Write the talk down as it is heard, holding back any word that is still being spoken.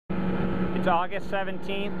It's August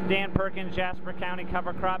 17th, Dan Perkins, Jasper County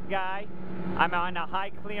cover crop guy. I'm on a high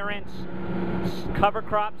clearance cover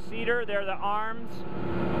crop seeder. They're the arms,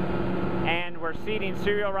 and we're seeding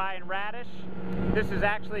cereal rye and radish. This is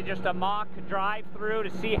actually just a mock drive-through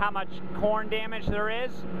to see how much corn damage there is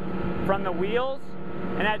from the wheels.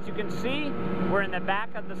 And as you can see, we're in the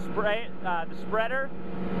back of the spreader,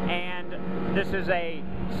 and this is a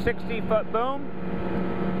 60-foot boom,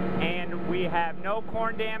 and we have no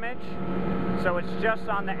corn damage. So it's just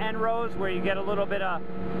on the end rows where you get a little bit of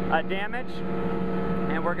damage,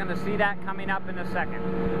 and we're going to see that coming up in a second.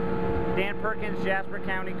 Dan Perkins, Jasper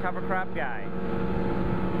County cover crop guy.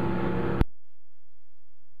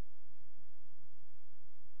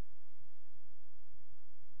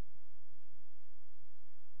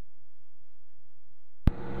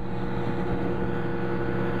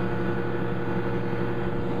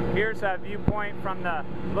 Here's a viewpoint from the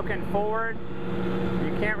looking forward.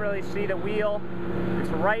 You can't really see the wheel. It's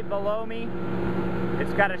right below me.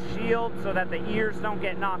 It's got a shield so that the ears don't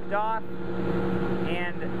get knocked off.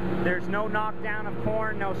 And there's no knockdown of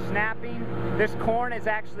corn, no snapping. This corn is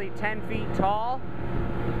actually 10 feet tall.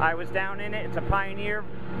 I was down in it. It's a Pioneer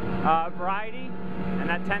variety, and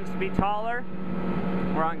that tends to be taller.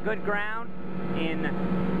 We're on good ground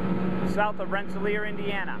in south of Rensselaer,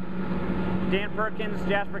 Indiana. Dan Perkins,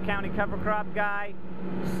 Jasper County cover crop guy,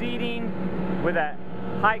 seeding with a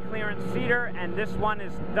high clearance seeder, and this one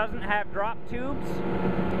doesn't have drop tubes.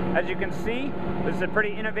 As you can see, this is a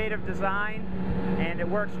pretty innovative design, and it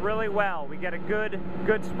works really well. We get a good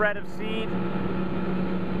spread of seed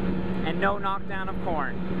and no knockdown of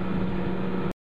corn.